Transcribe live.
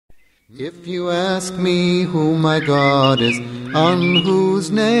If you ask me who my God is, on whose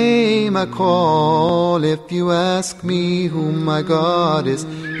name I call, if you ask me who my God is,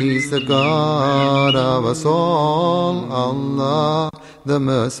 He's the God of us all, Allah the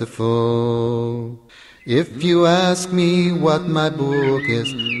Merciful. If you ask me what my book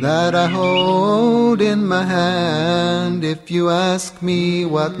is that I hold in my hand, if you ask me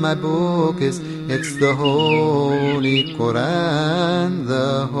what my book is, it's the Holy Quran,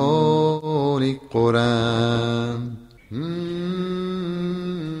 the Holy Quran.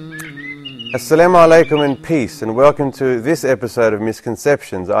 Assalamu alaikum and peace, and welcome to this episode of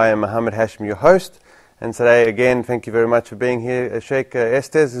Misconceptions. I am Muhammad Hashim, your host, and today again, thank you very much for being here. Sheikh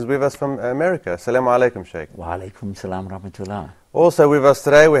Estes is with us from America. Assalamu alaikum, Sheikh. Wa alaikum salam rahmatullah. Also with us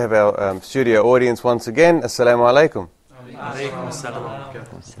today, we have our studio audience once again. Assalamu alaikum.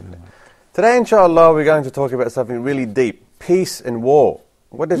 Today, inshallah, we're going to talk about something really deep: peace and war.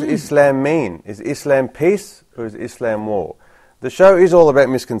 What does Islam mean? Is Islam peace or is Islam war? The show is all about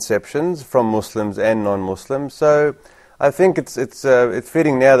misconceptions from Muslims and non-Muslims, so I think it's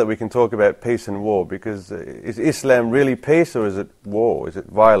fitting now that we can talk about peace and war, because is Islam really peace or is it war? Is it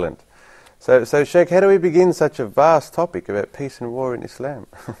violent? So Sheikh, how do we begin such a vast topic about peace and war in Islam?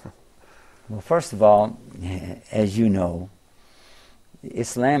 Well, first of all, as you know,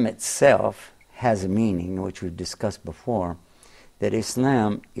 Islam itself has a meaning, which we've discussed before, that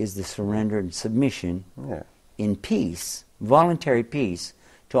Islam is the surrender and submission in peace, voluntary peace,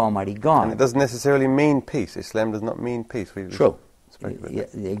 to Almighty God. And it doesn't necessarily mean peace. Islam does not mean peace. True.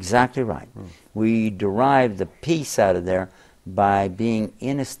 Exactly right. We derive the peace out of there by being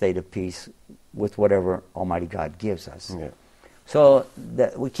in a state of peace with whatever Almighty God gives us. Yeah. So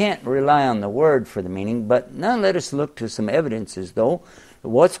that we can't rely on the word for the meaning, but now let us look to some evidences, though.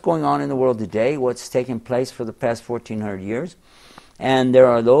 What's going on in the world today, what's taken place for the past 1,400 years. And there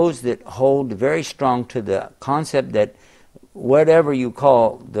are those that hold very strong to the concept that whatever you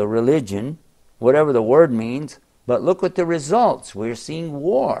call the religion, whatever the word means, but look at the results. We're seeing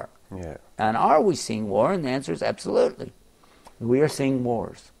war. Yeah. And are we seeing war? And the answer is absolutely. We are seeing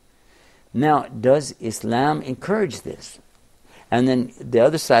wars. Now, does Islam encourage this? And then the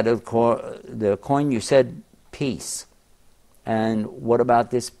other side of the coin, you said peace. And what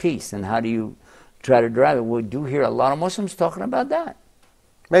about this peace? And how do you try to drive it? We do hear a lot of Muslims talking about that.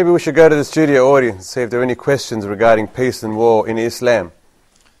 Maybe we should go to the studio audience and see if there are any questions regarding peace and war in Islam.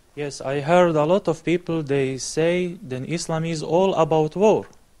 Yes, I heard a lot of people, they say then Islam is all about war.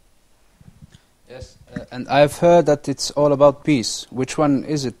 Yes, and I've heard that it's all about peace. Which one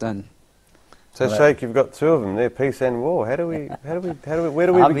is it then? So Sheikh, you've got two of them there, peace and war. Where do we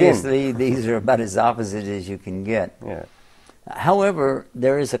begin? Obviously, these are about as opposite as you can get. Yeah. However,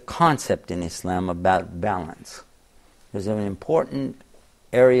 there is a concept in Islam about balance. There's an important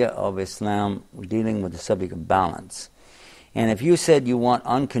area of Islam dealing with the subject of balance. And if you said you want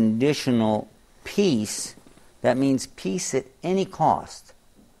unconditional peace, that means peace at any cost.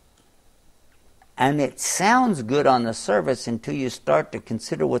 And it sounds good on the surface until you start to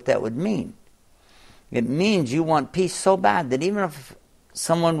consider what that would mean. It means you want peace so bad that even if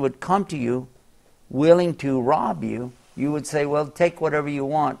someone would come to you willing to rob you, you would say, well, take whatever you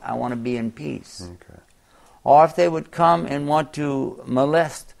want, I want to be in peace. Okay. Or if they would come and want to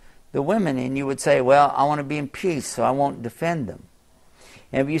molest the women, and you would say, well, I want to be in peace, so I won't defend them.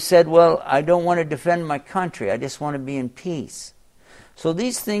 And if you said, well, I don't want to defend my country, I just want to be in peace. So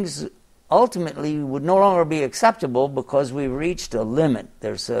these things ultimately would no longer be acceptable because we've reached a limit.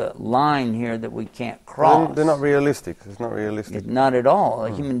 There's a line here that we can't cross. They're not realistic. It's not realistic. Not at all. A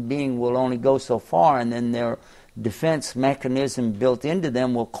human being will only go so far, and then their defense mechanism built into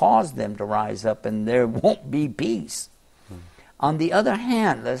them will cause them to rise up, and there won't be peace. On the other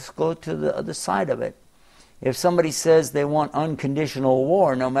hand, let's go to the other side of it. If somebody says they want unconditional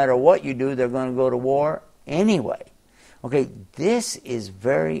war, no matter what you do, they're going to go to war anyway. Okay, this is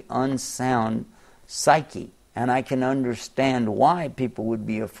very unsound psyche, and I can understand why people would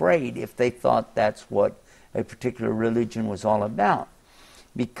be afraid if they thought that's what a particular religion was all about.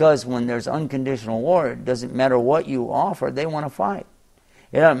 Because when there's unconditional war, it doesn't matter what you offer, they want to fight.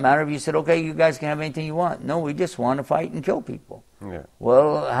 It doesn't matter if you said, okay, you guys can have anything you want. No, we just want to fight and kill people. Yeah.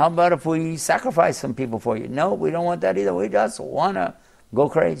 Well, how about if we sacrifice some people for you? No, we don't want that either. We just want to go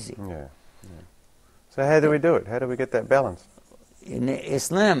crazy. Yeah. So how do we do it? How do we get that balance?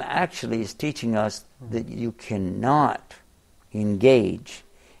 Islam actually is teaching us that you cannot engage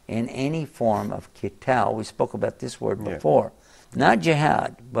in any form of qital. We spoke about this word before. Not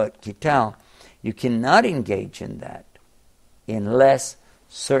jihad, but qital. You cannot engage in that unless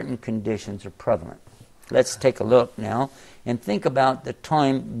certain conditions are prevalent. Let's take a look now and think about the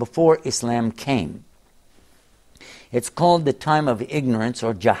time before Islam came. It's called the time of ignorance,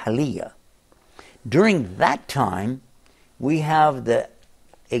 or Jahiliyyah. During that time, we have the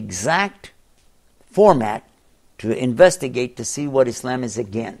exact format to investigate to see what Islam is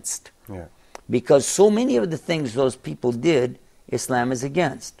against. Yeah. Because so many of the things those people did, Islam is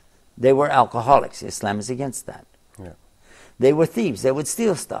against. They were alcoholics. Islam is against that. Yeah. They were thieves. They would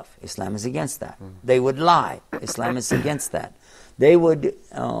steal stuff. Islam is against that. They would lie. Islam is against that. They would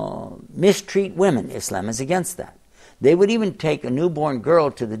mistreat women. Islam is against that. They would even take a newborn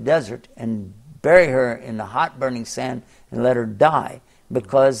girl to the desert and bury her in the hot burning sand and let her die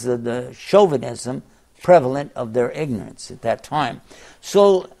because of the chauvinism prevalent of their ignorance at that time.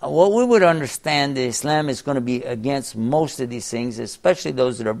 So what we would understand that Islam is going to be against most of these things, especially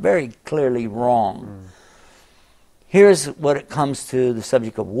those that are very clearly wrong. Here's what it comes to the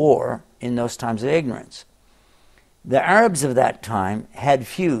subject of war in those times of ignorance. The Arabs of that time had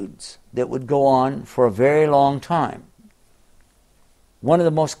feuds that would go on for a very long time. One of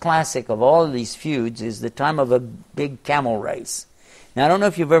the most classic of all of these feuds is the time of a big camel race. Now, I don't know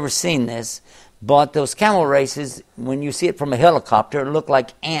if you've ever seen this, but those camel races, when you see it from a helicopter, look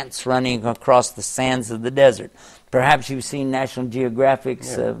like ants running across the sands of the desert. Perhaps you've seen National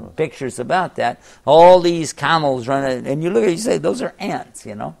Geographic's pictures about that. All these camels running, and you look at it, you say, those are ants,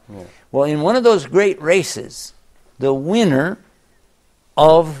 you know. Yeah. Well, in one of those great races, the winner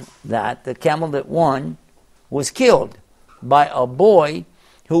of that, the camel that won, was killed by a boy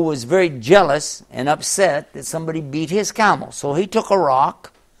who was very jealous and upset that somebody beat his camel. So he took a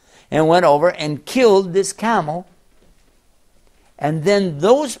rock and went over and killed this camel. And then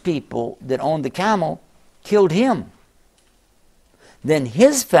those people that owned the camel killed him. Then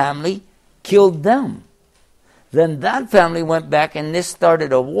his family killed them. Then that family went back, and this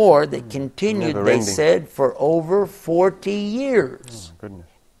started a war that continued, they said, for over 40 years. Oh, goodness.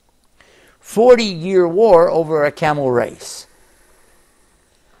 40-year war over a camel race.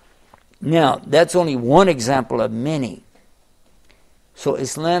 Now, that's only one example of many. So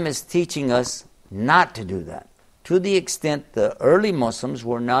Islam is teaching us not to do that, to the extent the early Muslims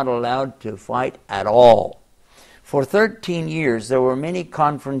were not allowed to fight at all. For 13 years, there were many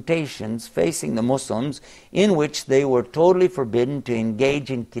confrontations facing the Muslims in which they were totally forbidden to engage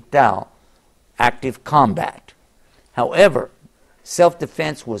in qital, active combat. However,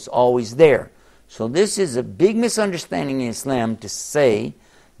 self-defense was always there. So this is a big misunderstanding in Islam to say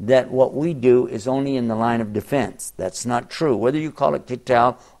that what we do is only in the line of defense. That's not true. Whether you call it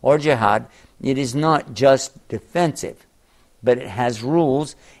qital or jihad, it is not just defensive, but it has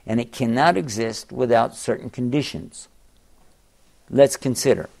rules, and it cannot exist without certain conditions. Let's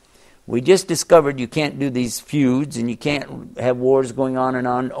consider. We just discovered you can't do these feuds, and you can't have wars going on and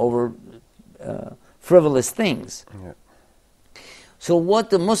on over frivolous things. Yeah. So what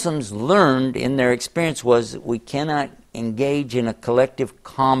the Muslims learned in their experience was we cannot engage in a collective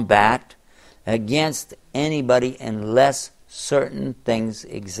combat against anybody unless certain things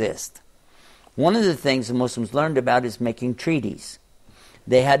exist. One of the things the Muslims learned about is making treaties.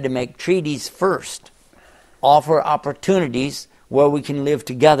 They had to make treaties first, offer opportunities where we can live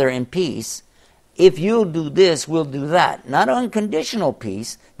together in peace. If you'll do this, we'll do that. Not unconditional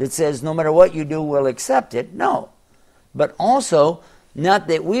peace that says no matter what you do, we'll accept it. No. But also, not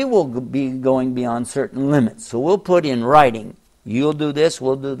that we will be going beyond certain limits. So we'll put in writing, you'll do this,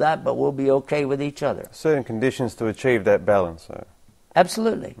 we'll do that, but we'll be okay with each other. Certain conditions to achieve that balance.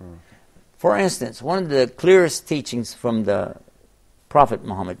 Absolutely. For instance, one of the clearest teachings from the Prophet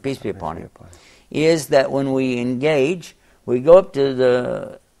Muhammad, peace be upon him, is that when we engage, we go up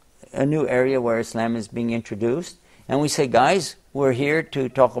to a new area where Islam is being introduced, and we say, guys, we're here to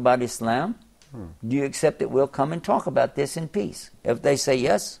talk about Islam. Do you accept that we'll come and talk about this in peace? If they say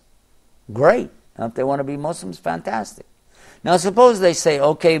yes, great. Now, if they want to be Muslims, fantastic. Now, suppose they say,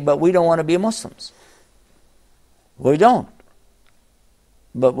 okay, but we don't want to be Muslims. We don't.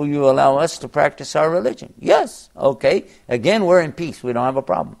 But will you allow us to practice our religion? Yes. Okay. Again, we're in peace. We don't have a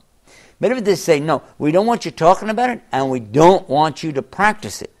problem. But if they say, no, we don't want you talking about it, and we don't want you to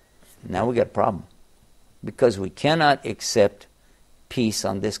practice it, now we got a problem. Because we cannot accept peace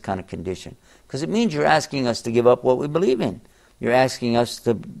on this kind of condition. Because it means you're asking us to give up what we believe in. You're asking us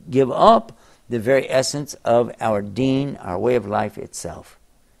to give up the very essence of our deen, our way of life itself.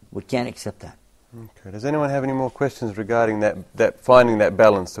 We can't accept that. Okay. Does anyone have any more questions regarding that finding that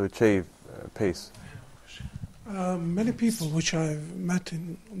balance to achieve peace? Many people which I've met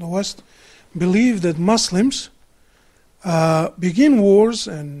in the West believe that Muslims begin wars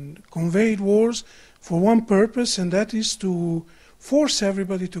and conveyed wars for one purpose, and that is to force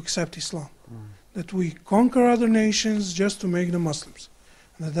everybody to accept Islam. that we conquer other nations just to make them Muslims.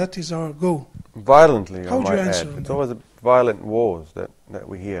 And that is our goal. Violently, How I would you might answer add. on It's that? always violent wars that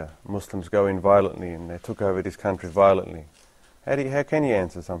we hear. Muslims go in violently and they took over this country violently. How can you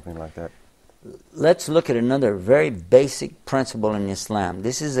answer something like that? Let's look at another very basic principle in Islam.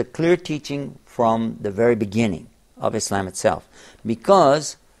 This is a clear teaching from the very beginning of Islam itself.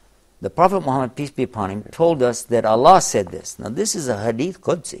 Because the Prophet Muhammad, peace be upon him, told us that Allah said this. Now this is a hadith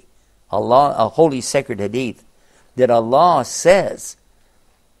Qudsi, a holy sacred hadith, that Allah says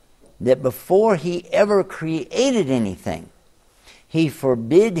that before He ever created anything, He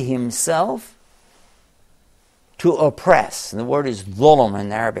forbid Himself to oppress. And the word is dhulm in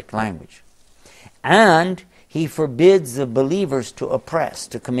the Arabic language. And He forbids the believers to oppress,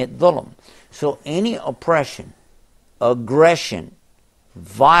 to commit dhulm. So any oppression, aggression,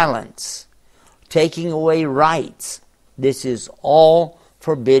 violence, taking away rights, this is all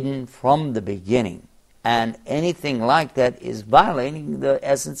forbidden from the beginning. And anything like that is violating the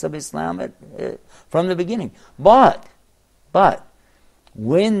essence of Islam from the beginning. But,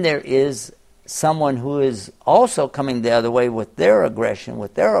 when there is someone who is also coming the other way with their aggression,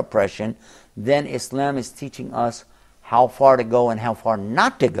 with their oppression, then Islam is teaching us how far to go and how far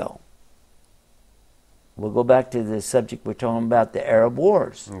not to go. We'll go back to the subject we're talking about, the Arab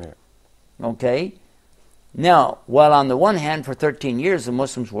Wars. Yeah. Okay? Now, while on the one hand, for 13 years, the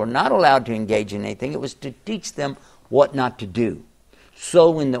Muslims were not allowed to engage in anything, it was to teach them what not to do. So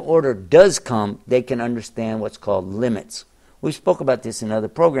when the order does come, they can understand what's called limits. We spoke about this in other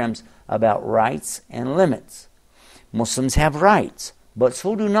programs about rights and limits. Muslims have rights, but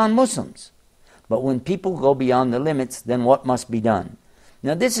so do non-Muslims. But when people go beyond the limits, then what must be done?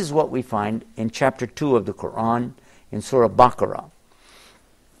 Now this is what we find in chapter 2 of the Quran, in Surah Baqarah.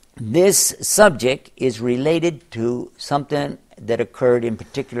 This subject is related to something that occurred in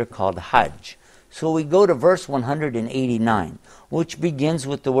particular called Hajj. So we go to verse 189, which begins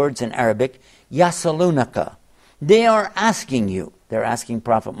with the words in Arabic, Yasalunaka. They are asking you. They're asking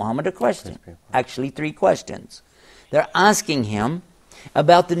Prophet Muhammad a question. Actually 3 questions. They're asking him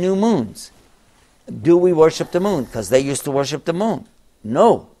about the new moons. Do we worship the moon? Because they used to worship the moon.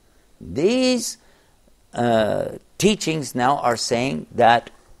 No. These teachings now are saying that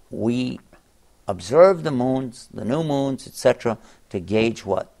we observe the moons, the new moons, etc., to gauge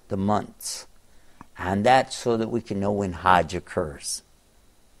what? The months. And that's so that we can know when Hajj occurs.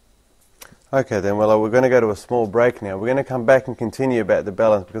 Okay then, well, we're going to go to a small break now. We're going to come back and continue about the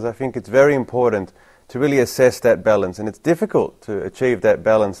balance, because I think it's very important to really assess that balance, and it's difficult to achieve that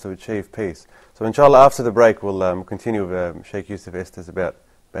balance, to achieve peace. So inshallah, after the break, we'll continue with Sheikh Yusuf Estes about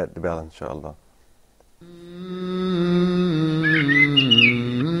the balance, inshallah.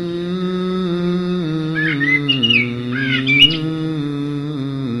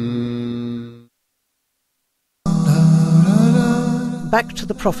 Back to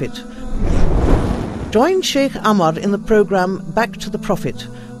the Prophet. Join Sheikh Ammar in the program Back to the Prophet,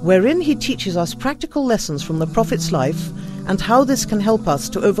 wherein he teaches us practical lessons from the Prophet's life and how this can help us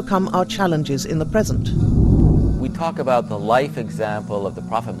to overcome our challenges in the present. We talk about the life example of the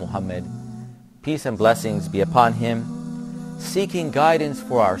Prophet Muhammad, peace and blessings be upon him, seeking guidance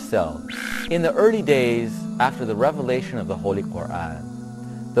for ourselves. In the early days after the revelation of the Holy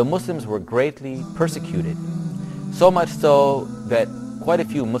Quran, the Muslims were greatly persecuted, so much so that quite a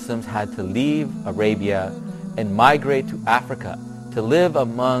few Muslims had to leave Arabia and migrate to Africa to live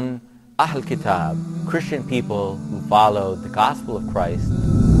among Ahl Kitab, Christian people who followed the gospel of Christ.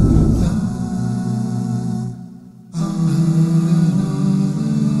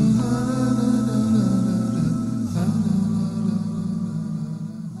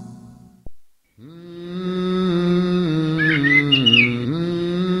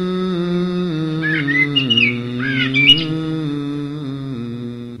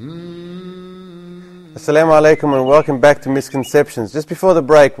 Assalamu alaikum and welcome back to Misconceptions. Just before the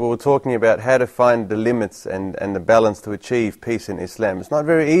break, we were talking about how to find the limits and the balance to achieve peace in Islam. It's not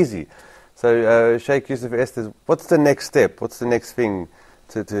very easy. So, Sheikh Yusuf Estes, what's the next step? What's the next thing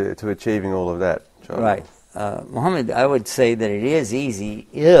to achieving all of that? Right. Muhammad, I would say that it is easy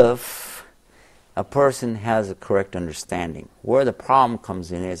if a person has a correct understanding. Where the problem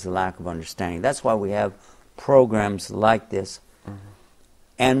comes in is the lack of understanding. That's why we have programs like this.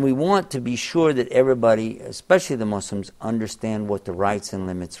 And we want to be sure that everybody, especially the Muslims, understand what the rights and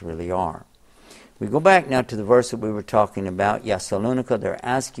limits really are. We go back now to the verse that we were talking about, Yasalunika, they're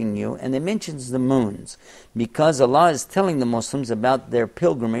asking you, and it mentions the moons, because Allah is telling the Muslims about their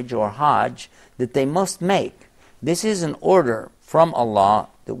pilgrimage or Hajj that they must make. This is an order from Allah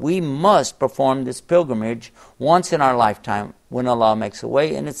that we must perform this pilgrimage once in our lifetime when Allah makes a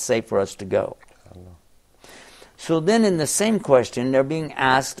way and it's safe for us to go. So then in the same question, they're being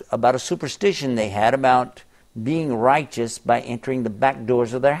asked about a superstition they had about being righteous by entering the back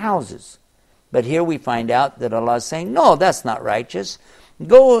doors of their houses. But here we find out that Allah is saying, no, that's not righteous.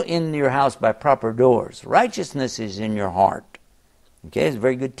 Go in your house by proper doors. Righteousness is in your heart. Okay, it's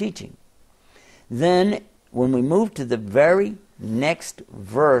very good teaching. Then when we move to the very next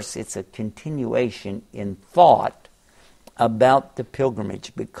verse, it's a continuation in thought about the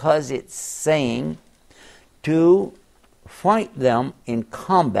pilgrimage, because it's saying to fight them in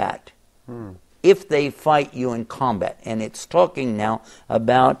combat if they fight you in combat. And it's talking now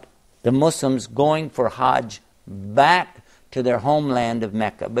about the Muslims going for Hajj back to their homeland of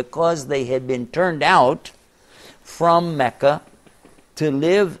Mecca, because they had been turned out from Mecca to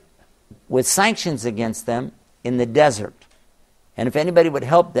live with sanctions against them in the desert. And if anybody would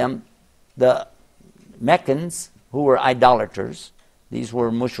help them, the Meccans, who were idolaters, these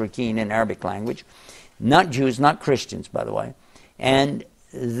were mushrikeen in Arabic language, not Jews, not Christians, by the way, and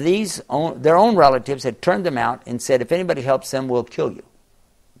their own relatives had turned them out and said, if anybody helps them, we'll kill you.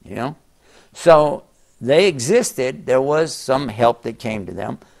 You know? So they existed. There was some help that came to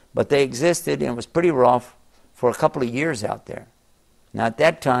them, but they existed, and it was pretty rough for a couple of years out there. Now at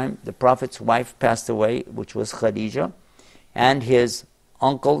that time, the Prophet's wife passed away, which was Khadijah, and his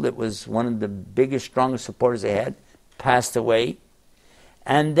uncle, that was one of the biggest, strongest supporters they had, passed away.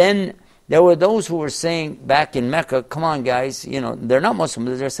 And then there were those who were saying back in Mecca, come on guys, they're not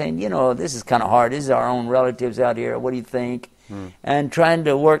Muslims, they're saying, this is kind of hard, this is our own relatives out here, what do you think? And trying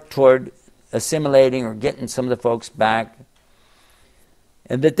to work toward assimilating or getting some of the folks back.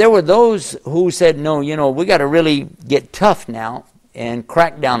 And that there were those who said, no, we got to really get tough now and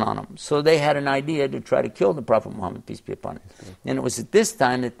crack down on them. So they had an idea to try to kill the Prophet Muhammad, peace be upon him. And it was at this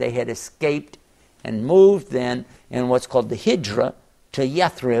time that they had escaped and moved then in what's called the Hijra to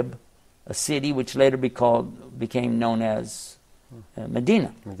Yathrib, a city which later became known as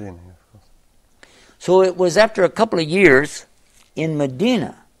Medina. Medina, yeah, of course. So it was after a couple of years in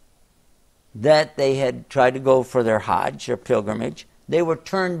Medina that they had tried to go for their Hajj or pilgrimage. They were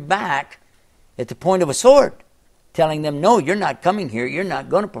turned back at the point of a sword, telling them, no, you're not coming here, you're not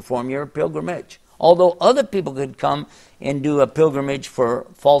going to perform your pilgrimage. Although other people could come and do a pilgrimage for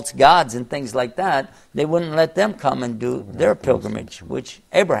false gods and things like that, they wouldn't let them come and do their pilgrimage, which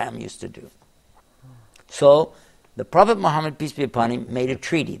Abraham used to do. So the Prophet Muhammad, peace be upon him, made a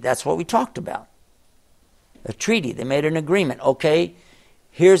treaty. That's what we talked about. A treaty. They made an agreement. Okay,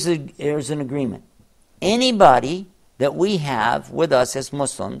 here's an agreement. Anybody that we have with us as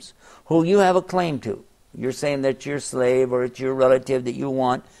Muslims who you have a claim to, you're saying that you're a slave or it's your relative that you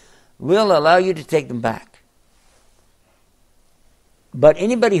want, we'll allow you to take them back. But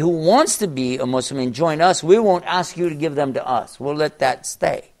anybody who wants to be a Muslim and join us, we won't ask you to give them to us. We'll let that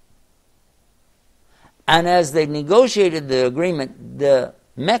stay. And as they negotiated the agreement, the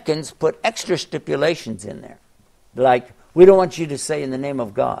Meccans put extra stipulations in there. Like, we don't want you to say in the name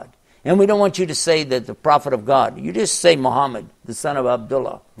of God. And we don't want you to say that the Prophet of God. You just say Muhammad, the son of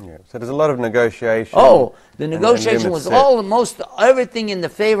Abdullah. Yeah. So there's a lot of negotiation. Oh, the negotiation was almost everything in the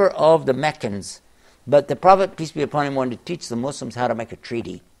favor of the Meccans. But the Prophet, peace be upon him, wanted to teach the Muslims how to make a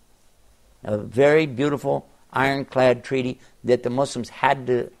treaty. A very beautiful, ironclad treaty that the Muslims had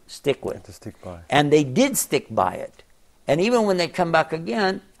to stick with. Had to stick by. And they did stick by it. And even when they come back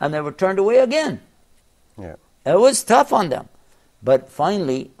again, and they were turned away again. Yeah. It was tough on them. But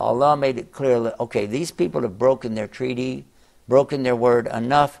finally, Allah made it clear that, okay, these people have broken their treaty, broken their word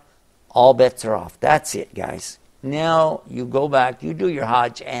enough, all bets are off. That's it, guys. Now you go back, you do your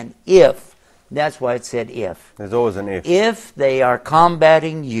Hajj, and if, that's why it said if. There's always an if. If they are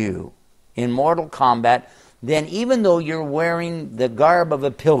combating you in mortal combat, then even though you're wearing the garb of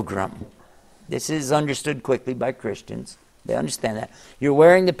a pilgrim, this is understood quickly by Christians, they understand that. You're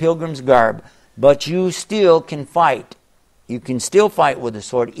wearing the pilgrim's garb, but you still can fight. You can still fight with a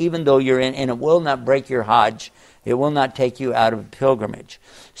sword, even though you're in, and it will not break your Hajj. It will not take you out of a pilgrimage.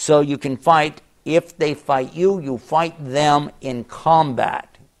 So you can fight. If they fight you, you fight them in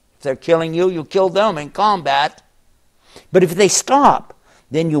combat. If they're killing you, you kill them in combat. But if they stop,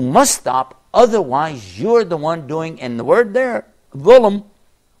 then you must stop. Otherwise, you're the one doing, and the word there, zulm,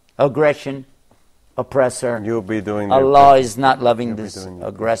 aggression, oppressor. You'll be doing Allah is not loving this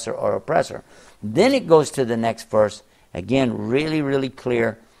aggressor or oppressor. Then it goes to the next verse. Again, really, really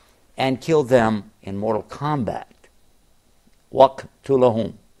clear. And kill them in mortal combat.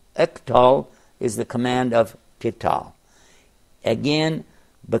 Waqtulahum. Iqtal is the command of qital. Again,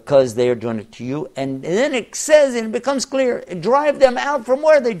 because they are doing it to you. And then it says, and it becomes clear, drive them out from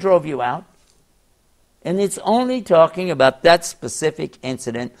where they drove you out. And it's only talking about that specific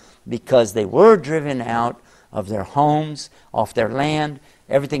incident because they were driven out of their homes, off their land.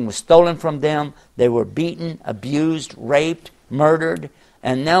 Everything was stolen from them. They were beaten, abused, raped, murdered.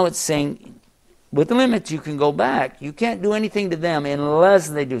 And now it's saying, with limits, you can go back. You can't do anything to them unless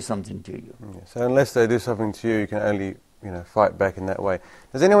they do something to you. Yeah, so unless they do something to you, you can only fight back in that way.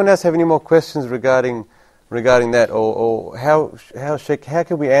 Does anyone else have any more questions regarding that, or how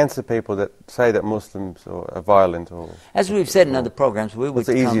can we answer people that say that Muslims are violent? Or as we've said in other programs, we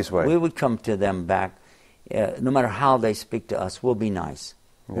would come to them back. No matter how they speak to us, we'll be nice.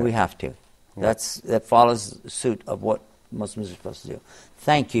 Yeah. We have to. Yeah. That follows suit of what Muslims are supposed to do.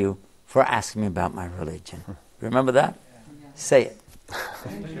 Thank you for asking me about my religion. Remember that? Yeah. Say it.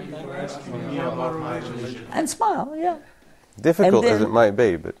 Thank you for asking me about my religion. And smile, yeah. Difficult as it might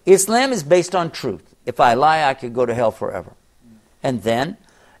be, but Islam is based on truth. If I lie, I could go to hell forever. And then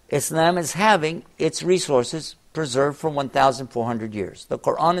Islam is having its resources preserved for 1,400 years. The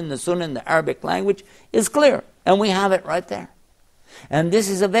Quran and the Sunnah in the Arabic language is clear, and we have it right there. And this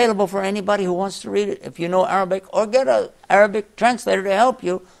is available for anybody who wants to read it, if you know Arabic, or get an Arabic translator to help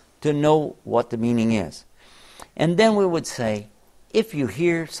you to know what the meaning is. And then we would say, if you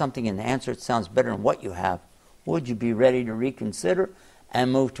hear something in the answer that sounds better than what you have, would you be ready to reconsider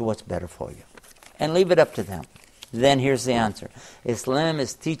and move to what's better for you? And leave it up to them. Then here's the answer. Islam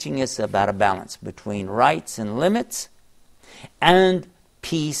is teaching us about a balance between rights and limits and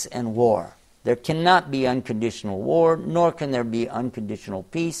peace and war. There cannot be unconditional war, nor can there be unconditional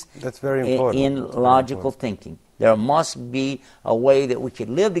peace. That's very important. In logical thinking. There must be a way that we could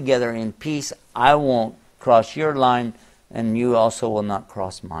live together in peace. I won't cross your line, and you also will not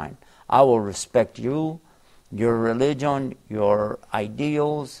cross mine. I will respect you, your religion, your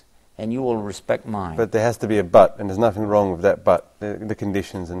ideals, and you will respect mine. But there has to be a but, and there's nothing wrong with that but, the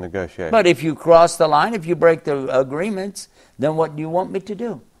conditions and negotiations. But if you cross the line, if you break the agreements, then what do you want me to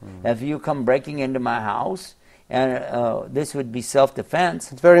do? If you come breaking into my house, and this would be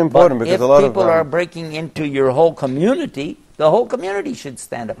self-defense. It's very important because a lot of people are breaking into your whole community, the whole community should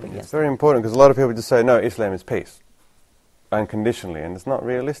stand up against it. It's very important because a lot of people just say, no, Islam is peace. Unconditionally, and it's not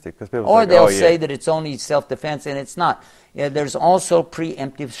realistic because people or they'll say that it's only self-defense, and it's not. There's also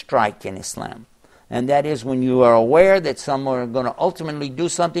preemptive strike in Islam, and that is when you are aware that someone are going to ultimately do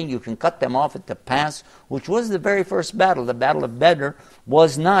something, you can cut them off at the pass, which was the very first battle. The Battle of Badr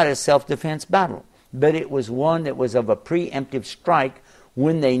was not a self-defense battle, but it was one that was of a preemptive strike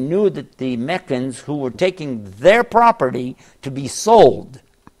when they knew that the Meccans, who were taking their property to be sold,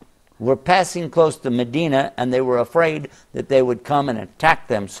 were passing close to Medina, and they were afraid that they would come and attack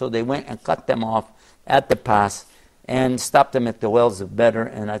them. So they went and cut them off at the pass and stopped them at the wells of Badr.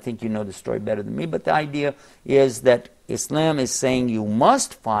 And I think you know the story better than me. But the idea is that Islam is saying you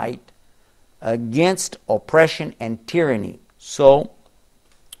must fight against oppression and tyranny. So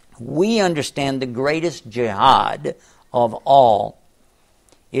we understand the greatest jihad of all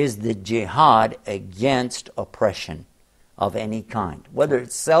is the jihad against oppression of any kind, whether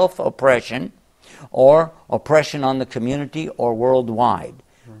it's self-oppression or oppression on the community or worldwide.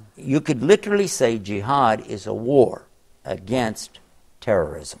 You could literally say jihad is a war against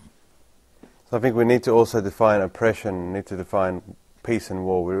terrorism. So I think we need to also define oppression, need to define peace and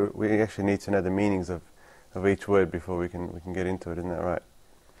war. We actually need to know the meanings of each word before we can get into it, isn't that right?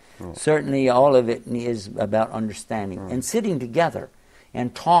 Yeah. Certainly all of it is about understanding and sitting together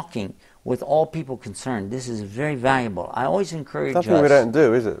and talking with all people concerned. This is very valuable. I always encourage us. Something we don't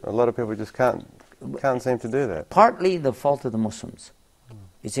do, is it? A lot of people just can't seem to do that. Partly the fault of the Muslims.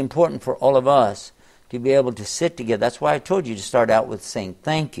 It's important for all of us to be able to sit together. That's why I told you to start out with saying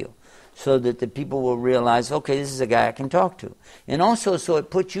thank you, so that the people will realize, okay, this is a guy I can talk to. And also so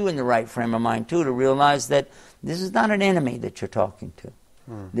it puts you in the right frame of mind too, to realize that this is not an enemy that you're talking to.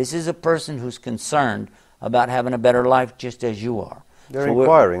 This is a person who's concerned about having a better life just as you are. They're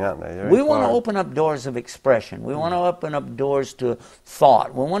inquiring, aren't they? We want to open up doors of expression. We want to open up doors to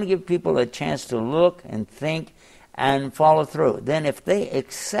thought. We want to give people a chance to look and think and follow through. Then if they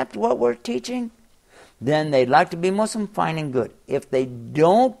accept what we're teaching, then they'd like to be Muslim, fine and good. If they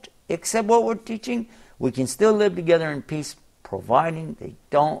don't accept what we're teaching, we can still live together in peace, providing they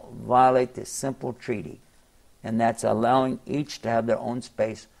don't violate this simple treaty. And that's allowing each to have their own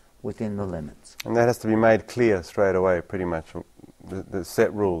space within the limits. And that has to be made clear straight away, pretty much. The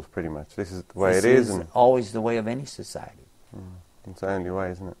set rules, pretty much. This is the way it is. This is always the way of any society. It's the only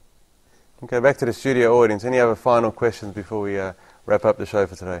way, isn't it? Okay, back to the studio audience. Any other final questions before we wrap up the show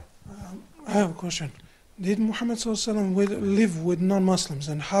for today? I have a question. Did Muhammad ﷺ live with non-Muslims,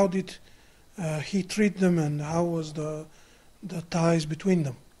 and how did he treat them, and how was the ties between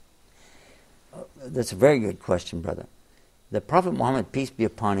them? That's a very good question, brother. The Prophet Muhammad, peace be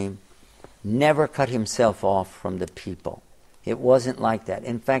upon him, never cut himself off from the people. It wasn't like that.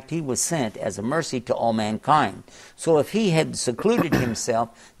 In fact, he was sent as a mercy to all mankind. So if he had secluded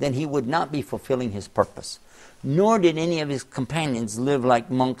himself, then he would not be fulfilling his purpose. Nor did any of his companions live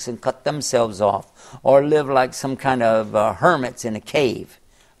like monks and cut themselves off, or live like some kind of hermits in a cave,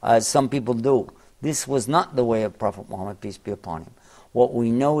 as some people do. This was not the way of Prophet Muhammad, peace be upon him. What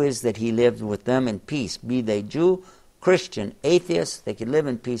we know is that he lived with them in peace, be they Jew, Christian, atheist. They could live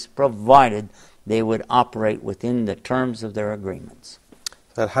in peace provided they would operate within the terms of their agreements.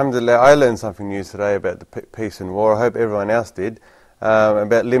 Alhamdulillah, I learned something new today about the peace and war. I hope everyone else did.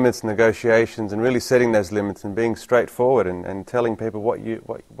 About limits, negotiations, and really setting those limits and being straightforward and telling people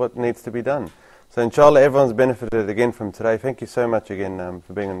what needs to be done. So inshallah, everyone's benefited again from today. Thank you so much again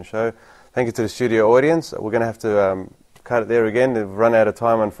for being on the show. Thank you to the studio audience. We're going to have to cut it there again. We've run out of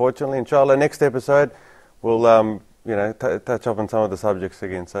time, unfortunately. Inshallah, next episode we'll touch up on some of the subjects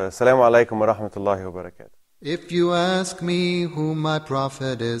again. So, assalamu alaikum wa rahmatullahi wa barakatuh. If you ask me who my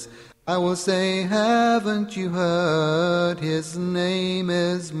prophet is, I will say, haven't you heard? His name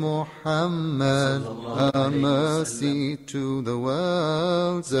is Muhammad, a mercy to the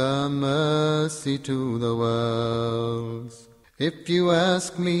worlds, a mercy to the worlds. If you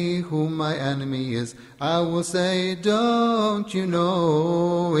ask me who my enemy is, I will say, don't you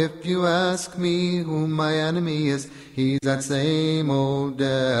know? If you ask me who my enemy is, he's that same old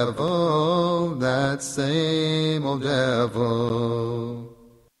devil, that same old devil.